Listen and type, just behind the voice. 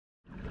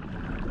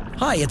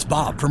Hi, it's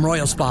Bob from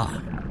Royal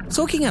Spa.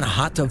 Soaking in a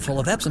hot tub full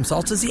of Epsom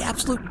salts is the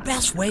absolute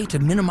best way to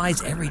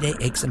minimize everyday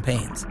aches and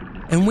pains.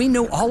 And we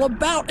know all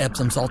about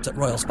Epsom salts at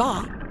Royal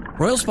Spa.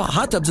 Royal Spa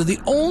hot tubs are the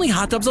only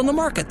hot tubs on the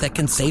market that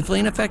can safely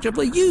and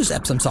effectively use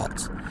Epsom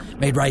salts.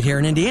 Made right here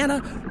in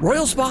Indiana,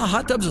 Royal Spa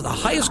hot tubs are the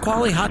highest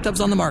quality hot tubs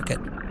on the market.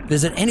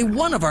 Visit any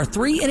one of our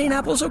 3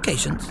 Indianapolis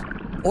locations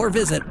or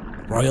visit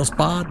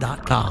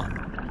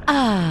royalspa.com.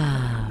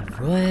 Ah,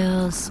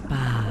 Royal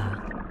Spa.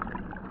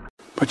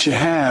 But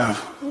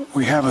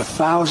we have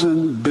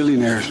 1,000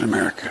 billionaires in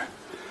America.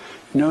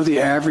 You know the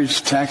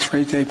average tax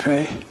rate they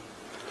pay?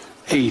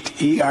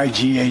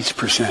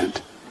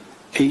 8%.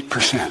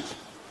 8%.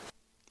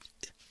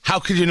 How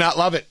could you not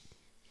love it?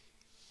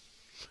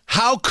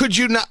 How could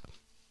you not?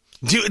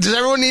 Does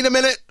everyone need a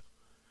minute?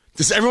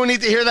 Does everyone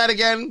need to hear that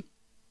again?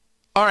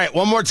 All right,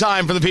 one more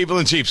time for the people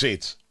in cheap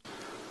seats.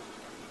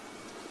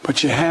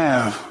 But we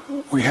have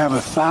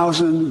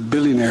 1,000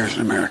 billionaires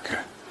in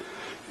America.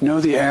 You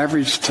know the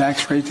average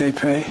tax rate they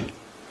pay?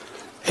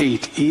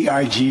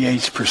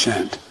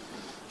 8%.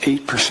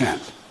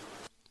 8%.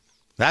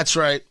 That's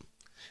right.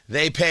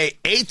 They pay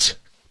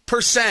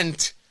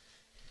 8%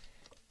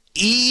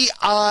 EIGH.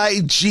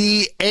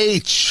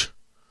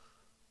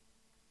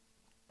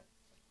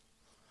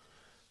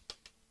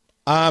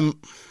 I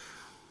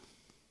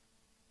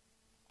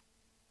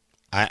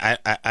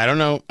don't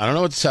know. I don't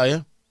know what to tell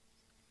you.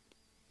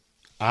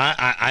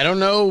 I don't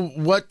know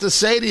what to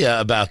say to you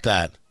about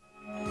that.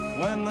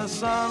 When the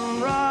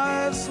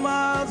sunrise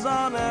smiles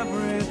on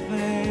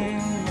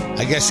everything.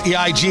 I guess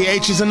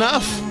EIGH is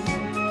enough.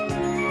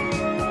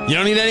 You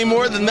don't need any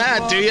more than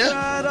that, do you?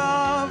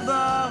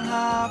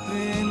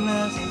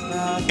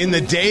 In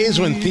the days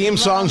when theme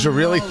songs were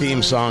really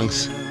theme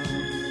songs. The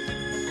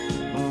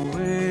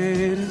weight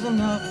is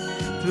enough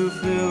to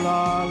fill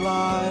our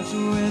lives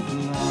with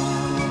love.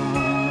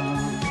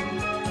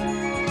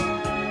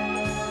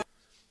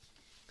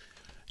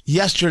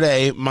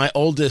 Yesterday, my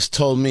oldest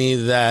told me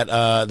that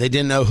they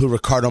didn't know who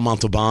Ricardo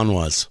Montalban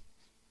was.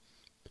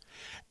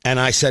 And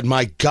I said,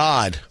 my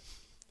God,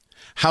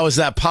 how is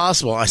that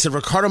possible? I said,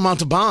 Ricardo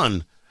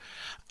Montalban.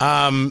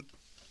 Ricardo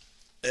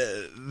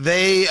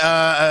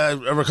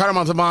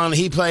Montalban,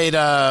 he played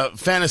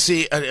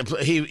Fantasy.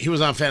 He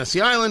was on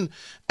Fantasy Island,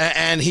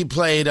 and he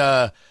played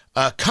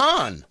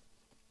Khan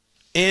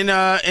in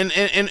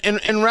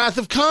Wrath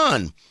of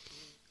Khan.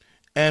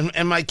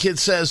 And my kid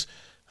says,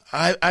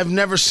 I've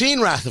never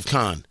seen Wrath of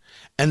Khan.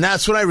 And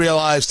that's when I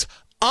realized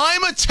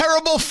I'm a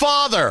terrible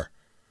father.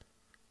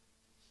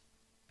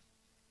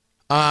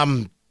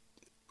 I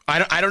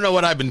don't know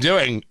what I've been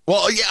doing.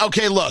 Well, yeah,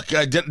 okay, look,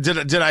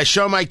 did I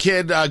show my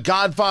kid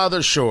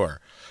Godfather?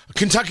 Sure.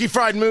 Kentucky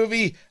Fried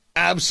Movie?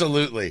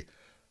 Absolutely.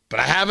 But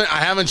I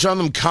haven't shown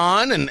them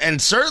Khan, and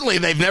certainly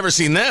they've never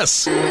seen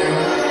this.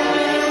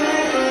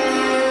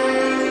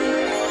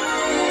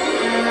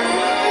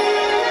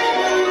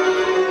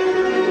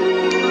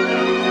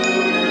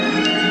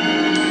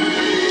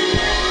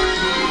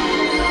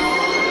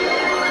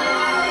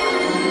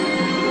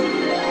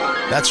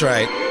 That's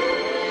right.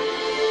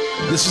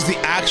 This is the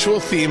actual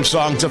theme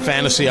song to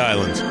Fantasy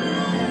Island.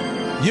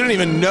 You didn't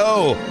even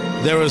know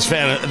there was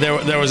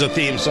a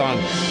theme song.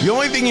 The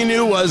only thing you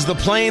knew was the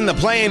plane,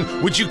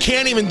 which you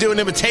can't even do an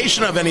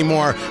imitation of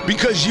anymore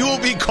because you will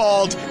be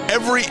called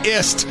every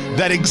ist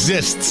that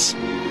exists.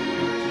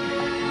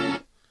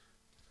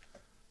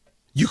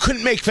 You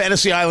couldn't make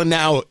Fantasy Island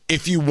now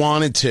if you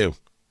wanted to.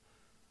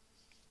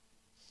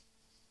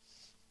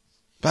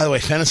 By the way,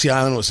 Fantasy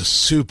Island was a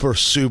super,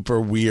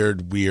 super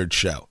weird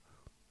show.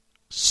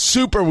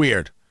 Super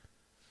weird.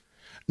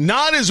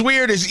 Not as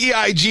weird as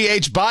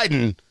EIGH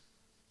Biden.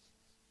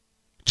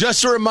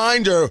 Just a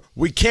reminder,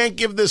 we can't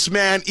give this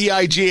man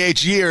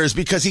EIGH years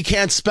because he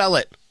can't spell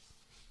it.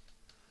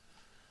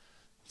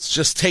 Let's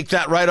just take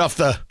that right off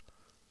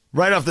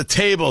the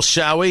table,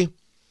 shall we?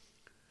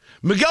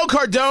 Miguel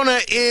Cardona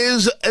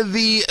is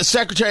the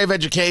Secretary of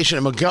Education,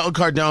 and Miguel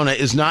Cardona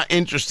is not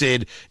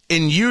interested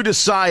in you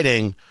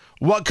deciding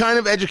what kind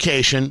of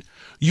education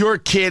your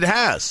kid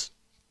has.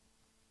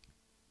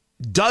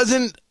 Does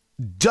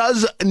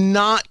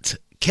not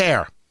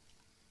care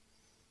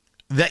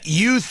that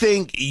you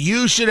think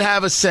you should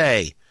have a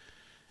say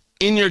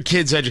in your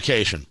kid's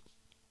education.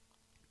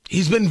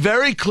 He's been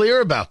very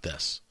clear about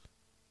this.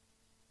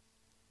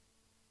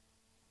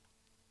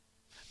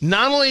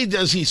 Not only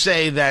does he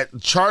say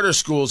that charter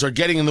schools are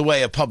getting in the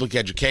way of public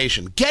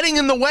education, getting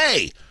in the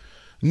way,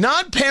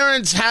 not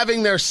parents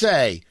having their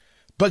say,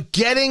 but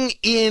getting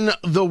in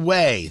the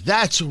way.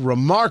 That's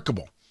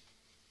remarkable.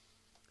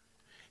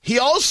 He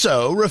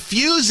also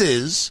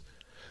refuses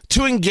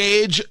to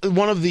engage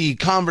one of the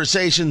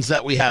conversations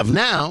that we have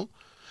now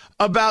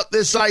about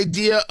this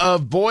idea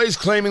of boys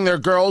claiming they're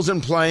girls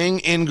and playing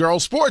in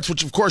girl sports,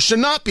 which of course should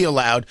not be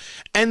allowed.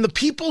 And the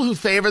people who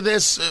favor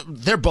this,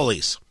 they're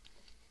bullies.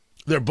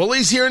 They're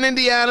bullies here in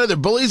Indiana. They're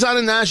bullies on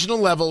a national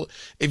level.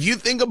 If you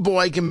think a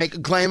boy can make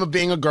a claim of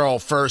being a girl,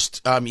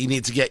 first, you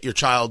need to get your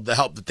child the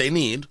help that they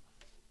need.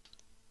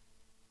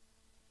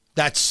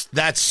 That's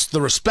the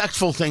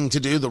respectful thing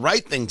to do, the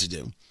right thing to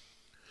do.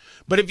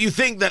 But if you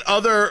think that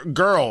other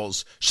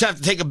girls should have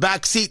to take a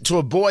back seat to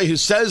a boy who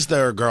says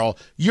they're a girl,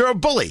 you're a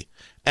bully.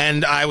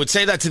 And I would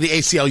say that to the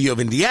ACLU of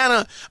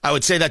Indiana. I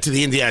would say that to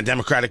the Indiana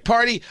Democratic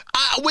Party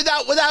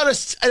without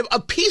a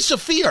piece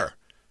of fear.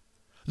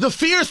 The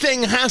fear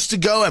thing has to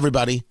go,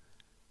 everybody.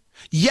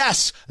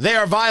 Yes, they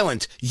are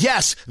violent.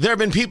 Yes, there have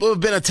been people who have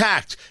been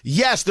attacked.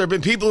 Yes, there have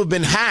been people who have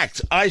been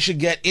hacked. I should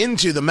get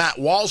into the Matt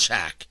Walsh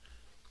hack.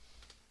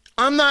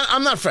 I'm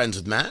not friends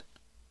with Matt.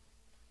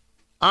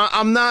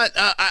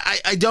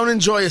 I don't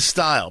enjoy his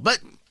style, but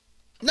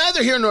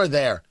neither here nor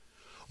there.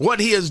 What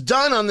he has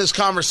done on this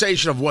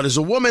conversation of what is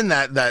a woman,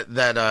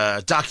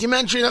 that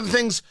documentary and other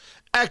things,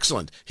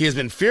 excellent. He has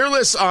been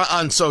fearless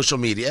on social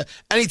media,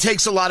 and he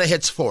takes a lot of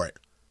hits for it,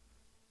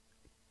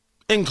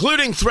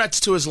 including threats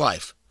to his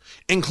life,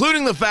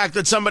 including the fact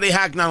that somebody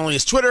hacked not only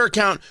his Twitter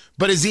account,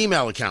 but his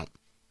email account.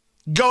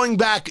 Going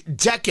back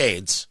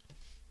decades,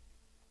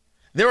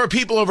 there were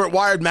people over at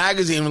Wired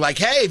Magazine who were like,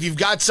 hey, if you've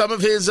got some of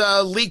his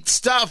leaked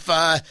stuff,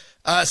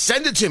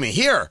 send it to me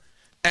here.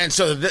 And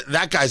so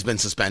that guy's been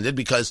suspended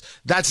because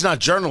that's not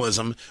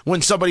journalism.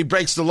 When somebody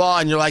breaks the law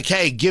and you're like,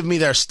 hey, give me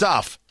their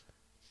stuff.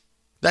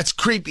 That's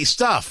creepy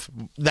stuff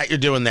that you're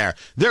doing there.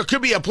 There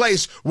could be a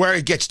place where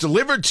it gets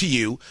delivered to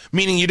you,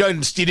 meaning you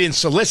didn't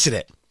solicit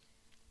it.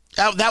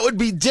 That would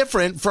be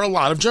different for a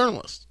lot of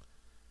journalists.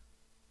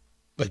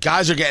 But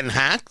guys are getting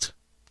hacked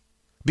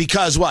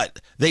because what?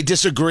 They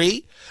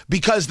disagree?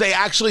 Because they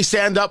actually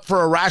stand up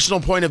for a rational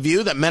point of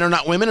view that men are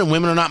not women and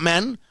women are not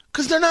men?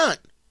 Because they're not.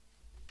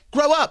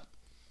 Grow up.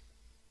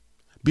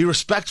 Be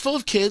respectful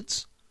of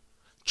kids,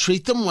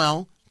 treat them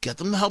well, get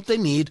them the help they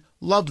need,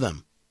 love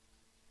them.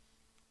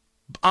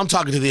 I'm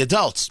talking to the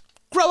adults.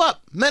 Grow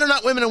up. Men are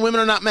not women and women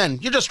are not men.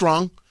 You're just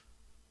wrong.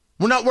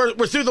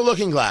 We're through the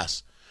looking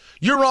glass.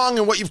 You're wrong,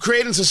 and what you've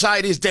created in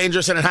society is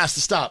dangerous and it has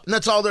to stop. And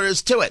that's all there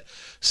is to it.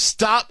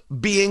 Stop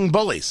being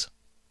bullies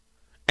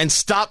and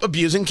stop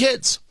abusing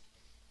kids.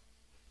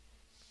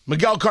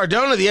 Miguel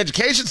Cardona, the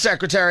education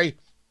secretary,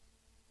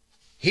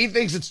 he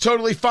thinks it's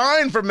totally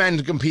fine for men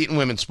to compete in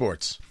women's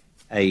sports.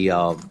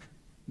 A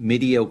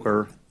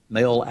mediocre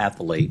male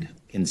athlete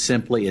can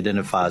simply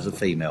identify as a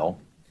female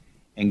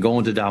and go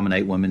on to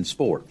dominate women's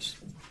sports.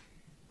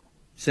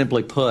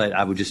 Simply put,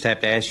 I would just have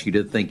to ask you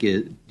to think,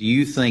 do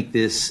you think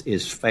this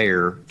is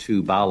fair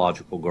to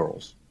biological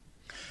girls?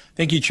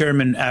 Thank you,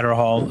 Chairman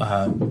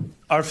Adderhall.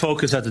 Our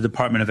focus at the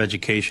Department of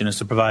Education is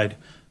to provide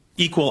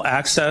equal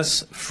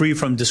access, free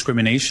from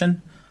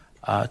discrimination,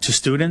 to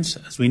students.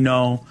 As we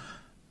know,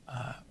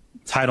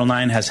 Title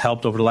IX has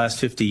helped over the last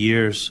 50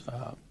 years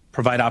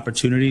provide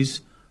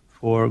opportunities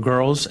for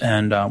girls,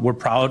 and we're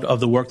proud of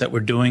the work that we're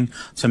doing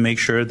to make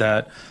sure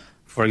that,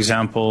 for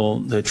example,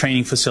 the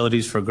training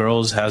facilities for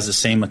girls has the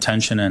same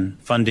attention and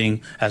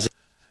funding as...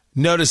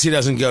 Notice he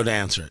doesn't go to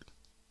answer it.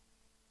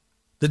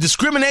 The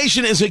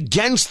discrimination is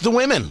against the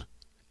women.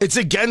 It's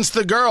against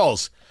the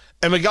girls.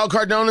 And Miguel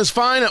Cardona is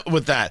fine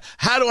with that.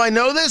 How do I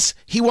know this?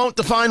 He won't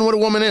define what a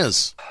woman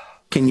is.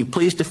 Can you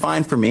please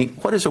define for me,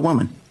 what is a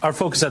woman? Our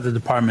focus at the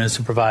department is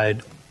to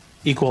provide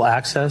equal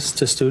access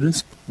to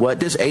students. What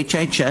does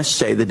HHS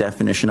say the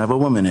definition of a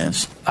woman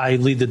is? I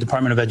lead the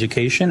Department of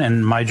Education,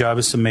 and my job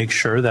is to make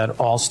sure that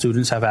all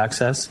students have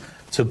access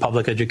to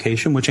public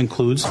education, which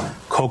includes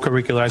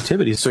co-curricular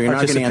activities. So you're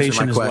not going to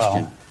answer my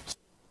question.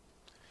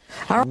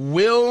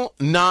 Will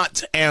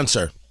not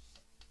answer.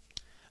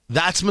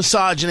 That's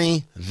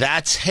misogyny.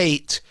 That's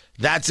hate.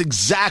 That's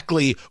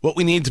exactly what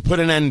we need to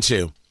put an end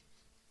to.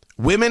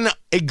 Women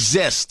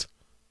exist.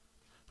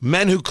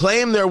 Men who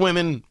claim they're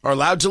women are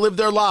allowed to live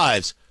their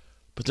lives,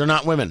 but they're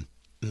not women.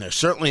 And they're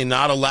certainly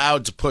not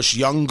allowed to push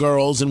young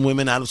girls and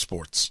women out of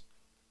sports.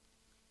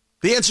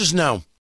 The answer is no.